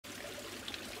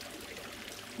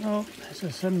Well, it's the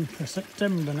 7th of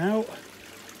September now,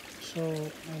 so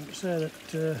I would say that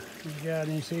the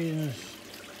gardening season is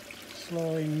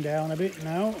slowing down a bit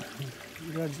now,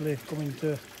 gradually coming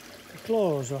to a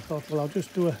close. I thought, well, I'll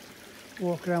just do a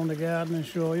walk around the garden and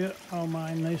show you how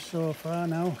mine is so far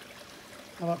now.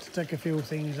 I've had to take a few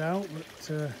things out, but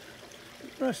the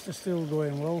rest are still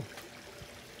going well.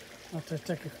 I have to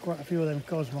take quite a few of them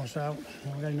cosmos out.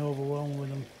 I'm getting overwhelmed with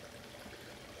them.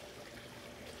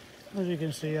 As you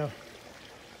can see, I've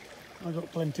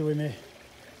got plenty with me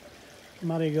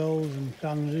marigolds and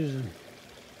pansies, and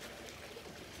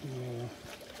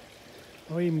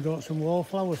I've even got some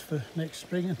wallflowers for next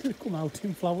spring, and they come out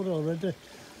in flower already.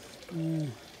 I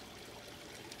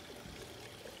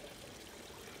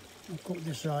cut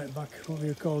this right back. What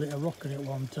we called it a rocker at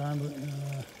one time, but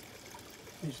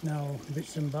it's now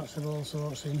bits and bats of all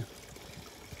sorts in.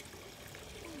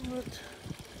 But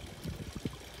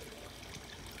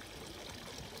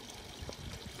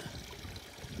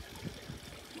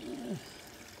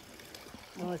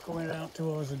now coming out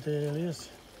towards the dahlias.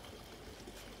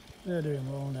 They're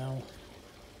doing well now.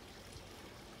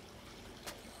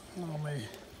 All my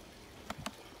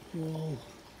wall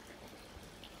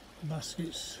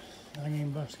baskets,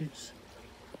 hanging baskets.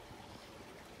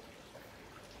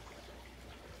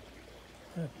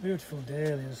 They're beautiful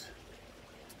dahlias.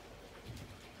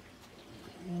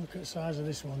 Look at the size of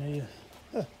this one here.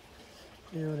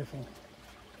 Beautiful.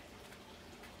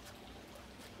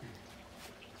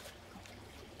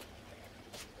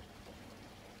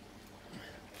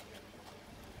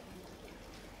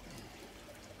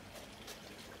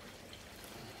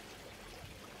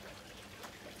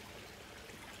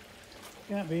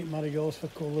 Can't beat marigolds for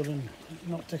colour and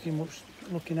not taking much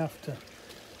looking after.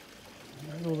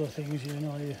 Other things, you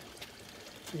know,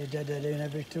 you're dead in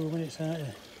every 2 minutes, aren't you?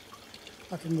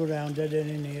 I can go round dead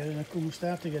in here and I come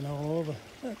start again all over.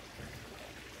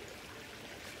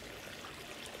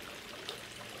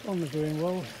 One's doing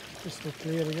well, crystal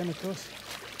clear again, of course.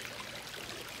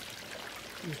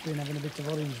 Just been having a bit of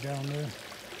orange down there.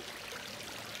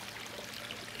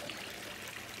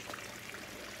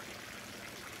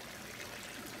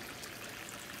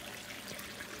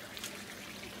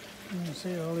 You can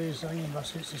see all these hanging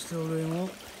baskets are still doing well.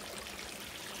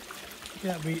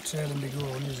 Can't beat tail and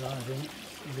begonias, I think.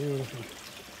 Beautiful.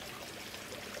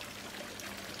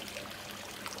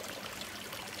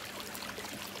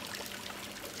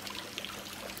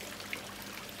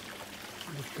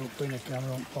 Just putting the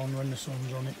camera on when the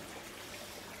sun's on it.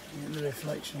 Get the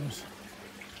reflections.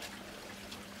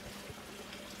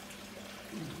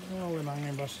 All the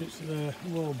hanging baskets, the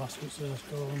wall baskets as I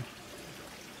call them.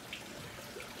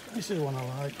 This is one I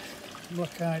like.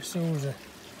 Black-eyed Susie.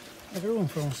 I grew them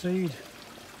from seed.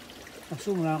 I've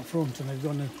some out front and they've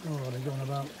gone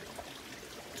about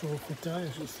 12 foot high,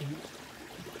 I should think.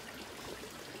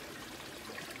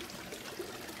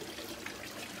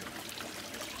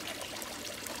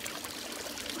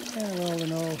 Yeah, well,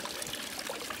 in all,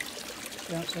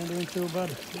 can't say I'm doing too bad.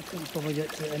 I can probably get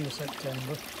to the end of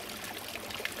September.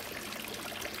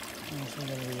 Also got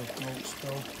a little cold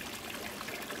spell.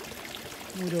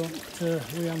 We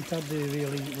haven't had the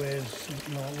real heat waves up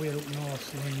north. We're up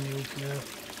north in the UK.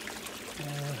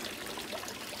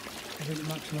 I think the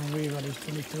maximum we've had is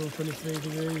 22, 23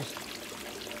 degrees.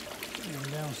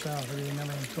 And down south we're doing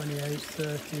 28,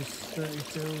 30s,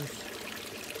 32s.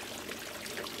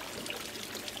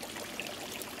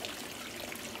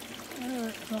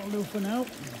 That'll do for now.